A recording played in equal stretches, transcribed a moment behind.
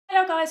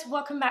guys,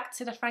 welcome back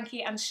to the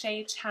Frankie and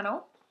Seyi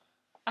channel.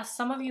 As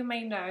some of you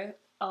may know,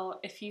 or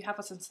if you have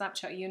us on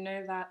Snapchat, you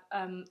know that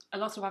a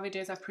lot of our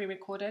videos are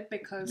pre-recorded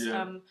because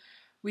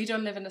we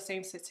don't live in the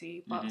same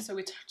city, but so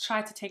we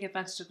try to take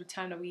advantage of the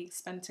time that we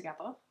spend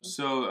together.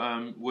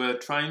 So we're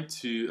trying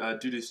to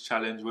do this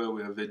challenge where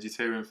we're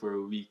vegetarian for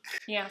a week.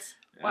 Yes.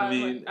 Well, I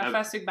mean, our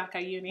first week back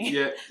at uni.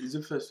 Yeah, is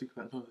it first week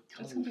back? No, it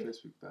can't be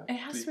first week back. It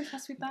has to be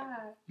first week back.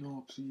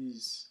 No,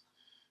 please.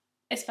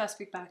 It's first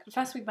week back. The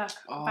first week back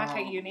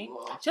at uni.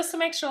 Just to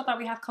make sure that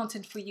we have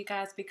content for you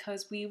guys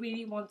because we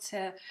really want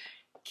to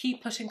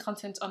keep pushing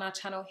content on our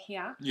channel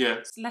here.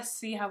 Yeah. So let's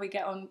see how we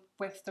get on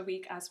with the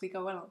week as we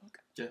go along.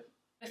 Yeah.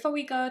 Before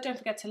we go, don't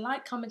forget to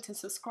like, comment and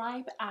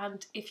subscribe.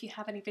 And if you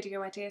have any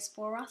video ideas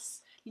for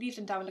us, leave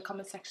them down in the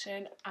comment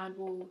section and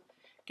we'll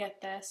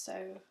get there.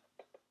 So,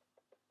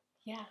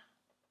 yeah.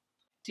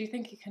 Do you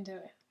think you can do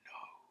it?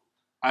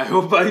 I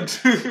hope I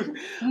do.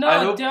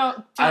 No,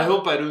 don't. I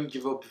hope I don't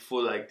give up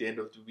before like the end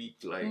of the week.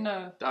 Like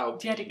no, that'll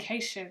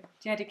dedication.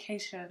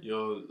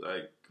 Yo,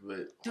 like,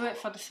 wait. Do it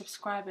for the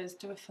subscribers.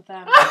 Do it for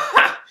them.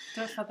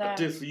 Do it for them. I'll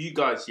do it for you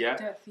guys, yeah.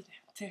 Do it for them.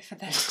 Do it for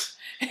them.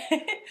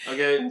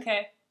 Okay.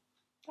 Okay.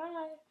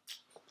 Bye.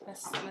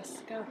 Let's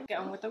go. Get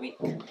on with the week.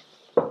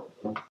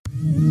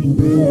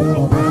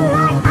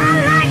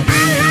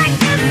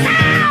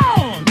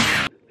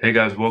 Hey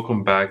guys,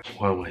 welcome back.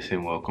 Why am I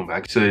saying welcome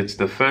back? So it's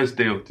the first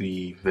day of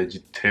the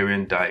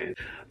vegetarian diet.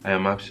 I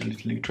am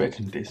absolutely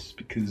dreading this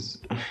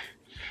because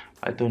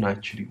I don't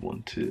actually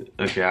want to.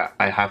 Okay,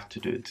 I have to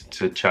do it. It's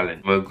a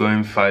challenge. We're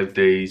going 7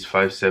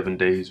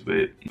 days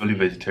with only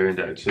vegetarian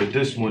diet. So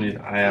this morning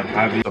I am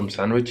having some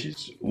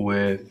sandwiches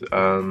with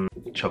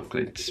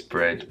chocolate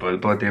spread,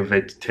 but they're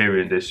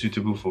vegetarian. They're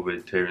suitable for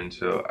vegetarians.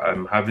 So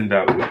I'm having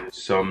that with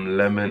some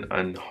lemon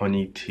and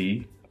honey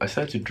tea. I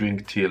started to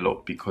drink tea a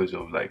lot because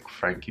of like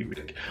Frankie.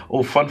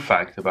 Oh, fun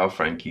fact about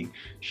Frankie,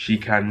 she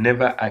can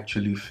never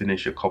actually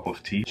finish a cup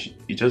of tea.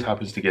 It just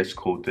happens to get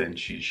cold, then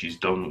she's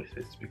done with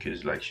it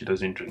because like she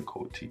doesn't drink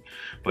cold tea.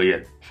 But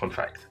yeah, fun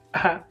fact.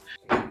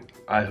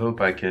 I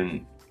hope I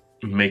can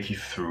make it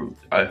through.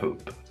 I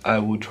hope. I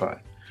will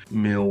try.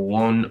 Meal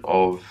one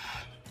of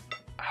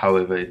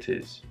however it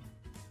is.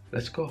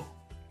 Let's go.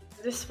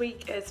 This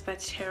week is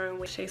vegetarian,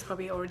 which she's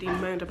probably already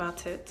moaned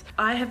about it.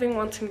 I have been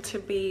wanting to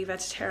be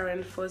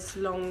vegetarian for as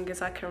long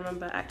as I can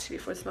remember, actually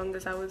for as long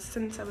as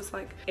since I was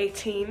like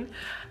 18,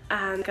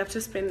 and I've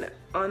just been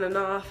on and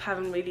off,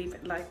 haven't really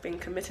like been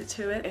committed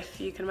to it. If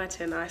you can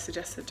imagine, I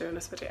suggested doing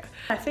this video.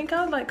 I think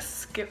I'll like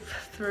skip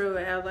through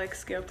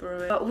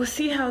it, but we'll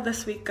see how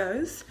this week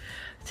goes.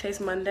 Today's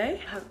Monday.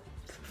 I have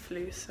the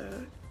flu, so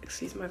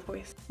excuse my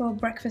voice. For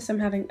breakfast I'm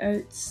having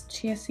oats,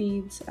 chia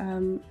seeds,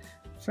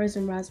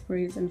 frozen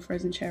raspberries and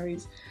frozen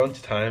cherries.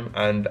 Lunchtime,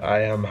 and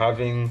I am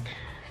having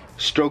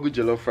struggle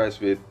jollof rice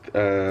with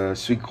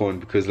sweet corn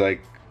because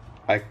like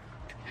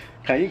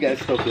can you guys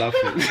stop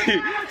laughing?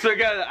 So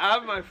guys, I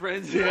have my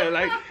friends here,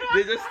 like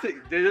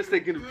they're just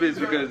taking the piss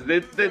because they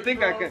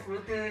think I can.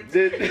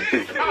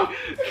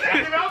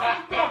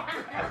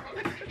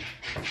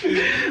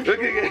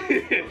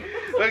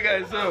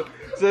 Okay, so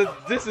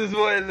this is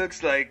what it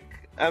looks like.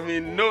 I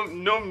mean,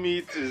 no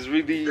meat is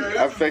really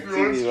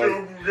affecting me.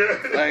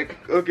 Like,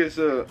 okay,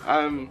 so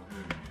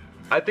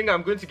I think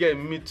I'm going to get a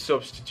meat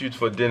substitute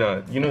for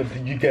dinner. You know,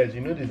 you guys,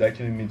 you know there's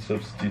actually meat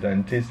substitute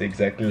and it tastes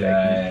exactly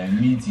like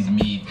meat. Meat is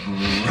meat,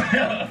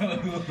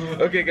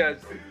 bro. Okay,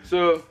 guys,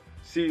 so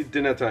see you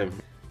dinner time.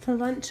 For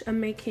lunch, I'm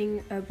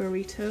making a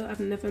burrito.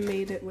 I've never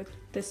made it with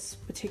this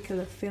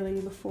particular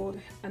filling before,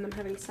 and I'm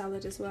having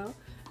salad as well.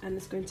 And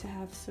it's going to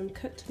have some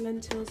cooked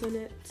lentils in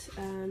it,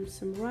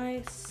 some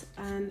rice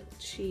and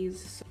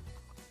cheese.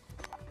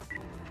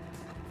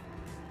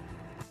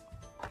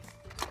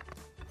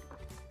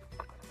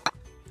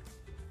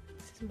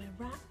 This is my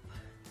wrap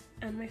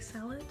and my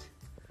salad.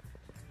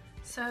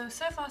 So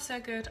far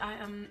so good. I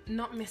am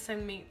not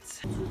missing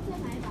meat. Oh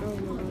my god,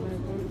 I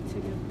want to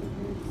get the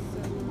ribs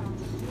so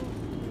much.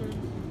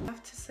 I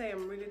have to say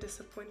I'm really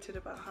disappointed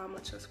about how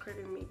much I was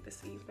craving meat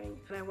this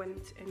evening. And I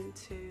went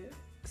into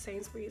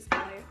Sainsbury's.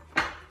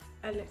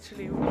 I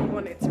literally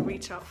wanted to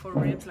reach out for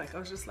ribs. Like I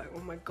was just like, oh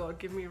my god,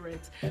 give me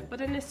ribs. But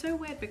then it's so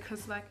weird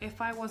because like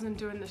if I wasn't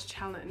doing this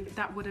challenge,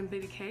 that wouldn't be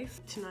the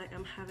case. Tonight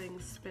I'm having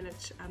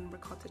spinach and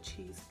ricotta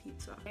cheese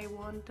pizza.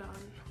 A1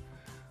 done.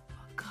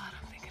 Oh god,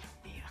 I'm thinking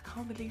of meat. I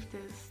can't believe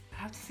this.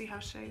 I have to see how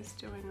Shay's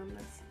doing on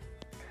this.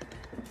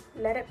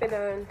 Let it be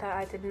known that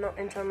I did not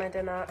enjoy my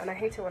dinner, and I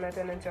hate it when I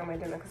don't enjoy my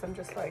dinner because I'm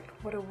just like,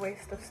 what a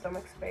waste of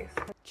stomach space.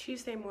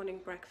 Tuesday morning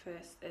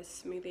breakfast is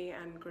smoothie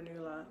and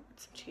granola with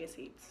some chia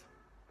seeds.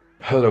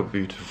 Hello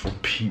beautiful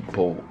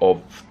people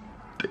of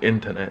the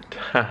internet.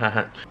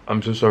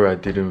 I'm so sorry I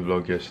didn't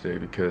vlog yesterday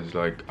because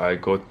like I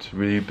got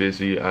really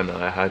busy and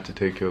I had to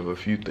take care of a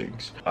few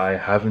things. I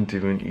haven't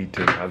even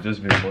eaten. I've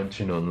just been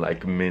munching on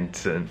like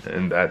mints and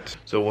that.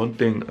 So one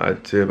thing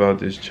I'd say about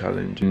this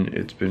challenge,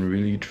 it's been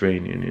really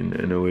draining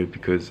in a way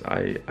because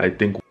I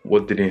think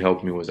what didn't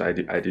help me was I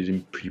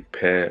didn't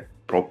prepare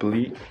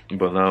properly,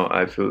 but now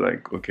I feel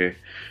like, okay,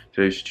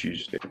 today's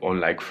Tuesday.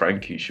 Unlike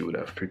Frankie, she would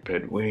have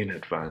prepared way in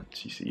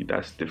advance. You see,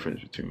 that's the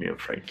difference between me and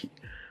Frankie.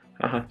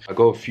 I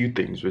got a few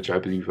things which I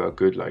believe are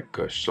good, like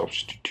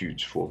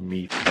substitutes for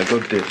meat. I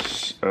got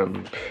this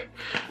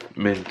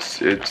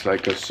mint. It's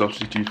like a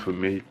substitute for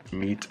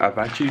meat. I've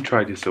actually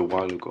tried this a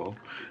while ago,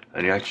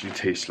 and it actually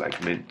tastes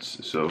like mint.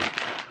 So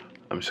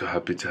I'm so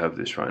happy to have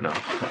this right now.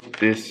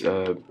 This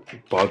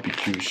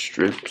barbecue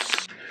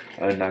strips,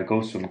 and I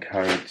got some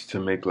carrots to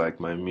make like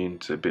my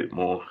mint a bit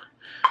more,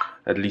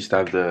 at least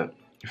have the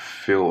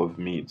feel of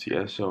meat.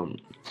 Yeah, so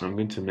I'm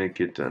going to make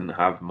it and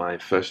have my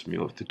first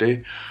meal of the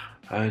day,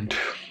 and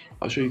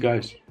I'll show you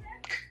guys.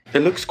 It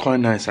looks quite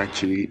nice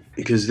actually,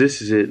 because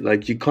this is it.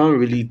 Like, you can't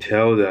really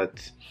tell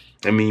that,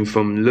 I mean,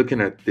 from looking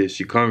at this,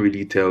 you can't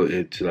really tell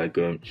it's like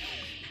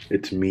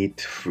it's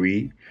meat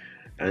free.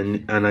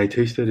 And I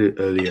tasted it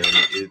earlier,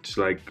 and it's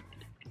like,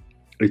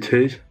 it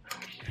tastes,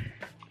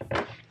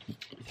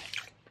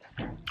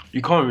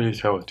 you can't really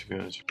tell, to be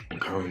honest. You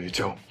can't really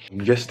tell.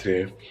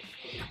 Yesterday,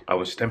 I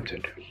was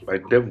tempted by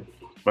the devil.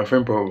 My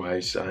friend brought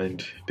rice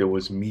and there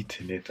was meat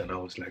in it, and I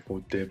was like,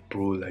 oh,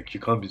 bro, like, you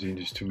can't be doing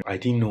this to me. I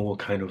didn't know what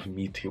kind of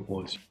meat it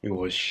was. It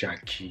was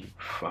shaki.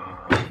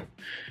 Fam.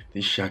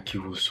 This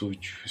shaki was so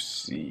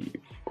juicy.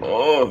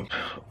 Oh,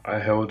 I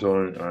held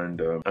on,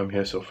 and I'm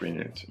here suffering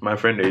it. My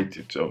friend ate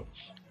it, so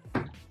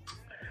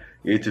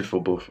he ate it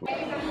for both.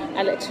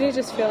 I literally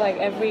just feel like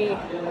every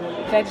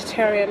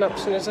vegetarian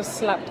option is just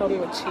slapped on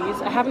with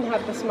cheese. I haven't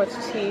had this much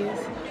cheese.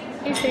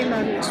 Tuesday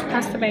lunch,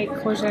 pasta bake,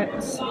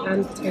 courgettes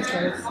and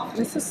potatoes.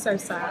 This is so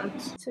sad.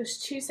 So it's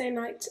Tuesday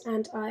night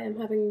and I am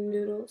having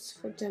noodles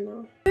for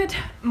dinner. Good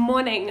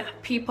morning,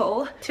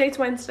 people. Today's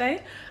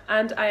Wednesday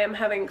and I am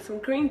having some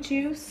green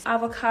juice,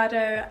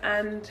 avocado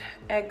and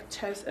egg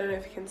toast. I don't know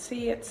if you can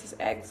see it. There's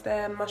eggs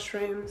there,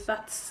 mushrooms.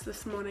 That's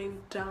this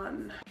morning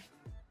done.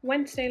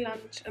 Wednesday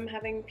lunch, I'm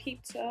having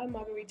pizza,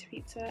 margarita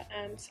pizza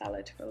and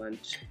salad for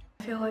lunch.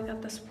 I feel like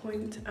at this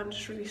point I'm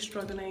just really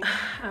struggling.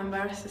 I'm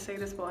embarrassed to say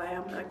this, but I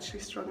am actually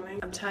struggling.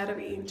 I'm tired of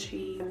eating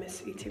cheese. I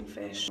miss eating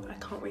fish. I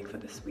can't wait for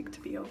this week to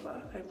be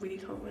over. I really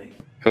can't wait.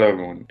 Hello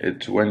everyone,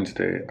 it's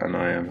Wednesday and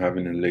I am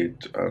having a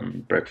late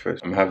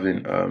breakfast. I'm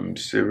having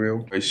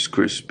cereal, Rice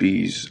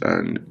Krispies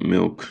and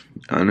milk.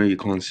 I know you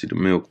can't see the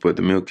milk, but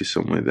the milk is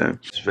somewhere there.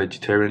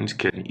 Vegetarians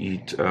can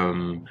eat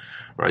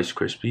Rice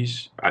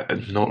Krispies,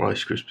 not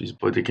Rice Krispies,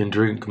 but they can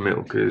drink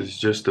milk. It's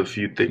just a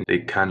few things they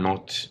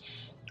cannot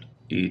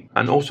eat.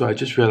 And also, I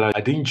just realized,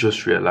 I didn't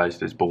just realize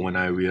this, but when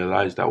I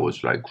realized, I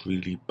was like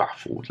really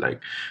baffled.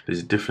 Like, there's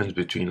a difference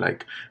between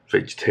like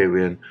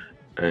vegetarian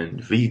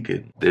and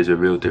vegan. There's a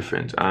real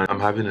difference. And I'm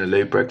having a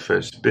late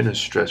breakfast. It's been a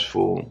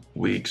stressful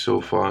week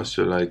so far,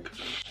 so like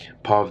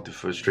part of the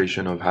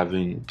frustration of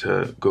having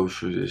to go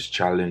through this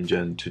challenge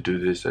and to do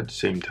this at the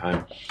same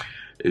time,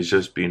 it's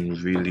just been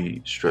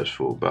really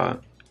stressful,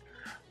 but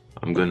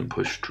I'm gonna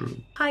push through.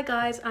 Hi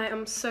guys, I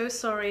am so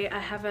sorry I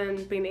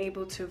haven't been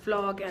able to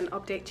vlog and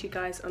update you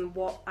guys on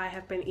what I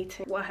have been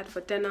eating, what I had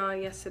for dinner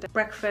yesterday,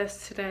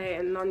 breakfast today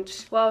and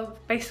lunch. Well,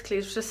 basically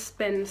it's just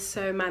been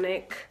so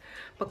manic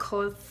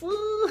because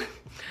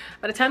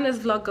by the time this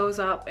vlog goes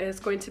up, it's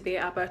going to be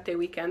our birthday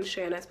weekend,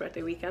 Seyi and I's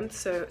birthday weekend.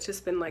 So it's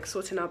just been like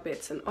sorting out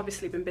bits and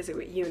obviously been busy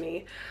with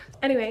uni.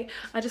 Anyway,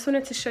 I just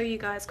wanted to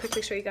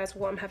quickly show you guys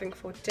what I'm having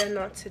for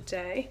dinner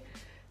today.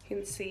 You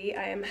can see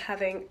I am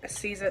having a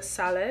Caesar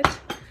salad.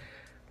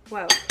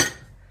 Well,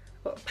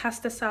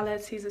 pasta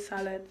salad, Caesar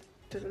salad,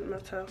 doesn't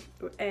matter,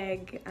 with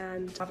egg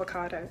and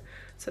avocado.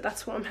 So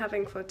that's what I'm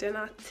having for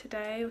dinner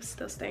today. We're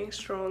still staying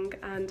strong.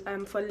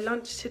 And for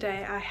lunch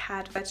today, I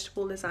had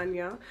vegetable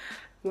lasagna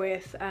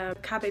with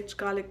cabbage,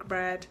 garlic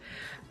bread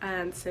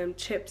and some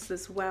chips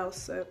as well.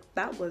 So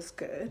that was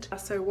good.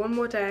 So one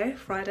more day,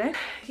 Friday.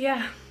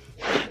 Yeah.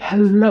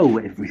 Hello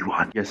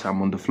everyone. Yes,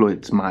 I'm on the floor.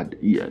 It's mad.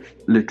 Yeah,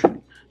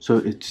 literally. So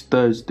it's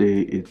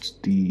Thursday, it's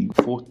the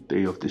 4th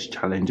day of this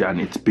challenge and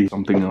it's been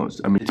something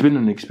else. I mean, it's been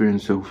an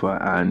experience so far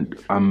and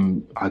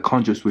I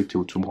can't just wait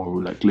till tomorrow.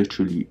 Like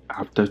literally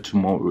after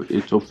tomorrow,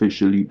 it's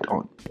officially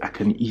done. I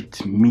can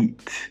eat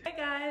meat. Hey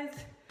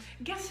guys,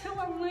 guess who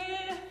I'm with?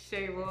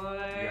 Seyi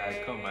boy. Yeah,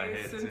 I cut my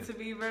head. Soon to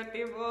be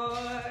birthday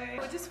boy.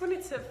 I just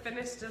wanted to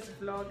finish this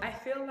vlog. I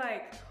feel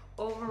like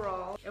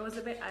overall it was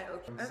a bit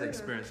eye-opening. From this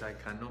experience, I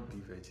cannot be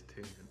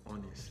vegetarian,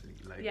 honestly.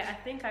 Like, yeah, I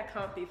think I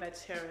can't be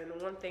vegetarian.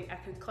 One thing, I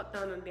can cut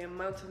down on the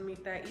amount of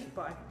meat that I eat,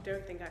 but I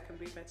don't think I can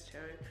be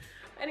vegetarian.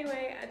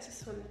 Anyway, I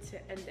just wanted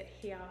to end it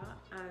here,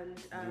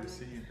 and we'll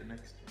see you the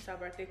next day. It's our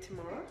birthday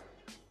tomorrow,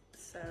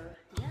 so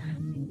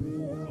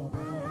yeah.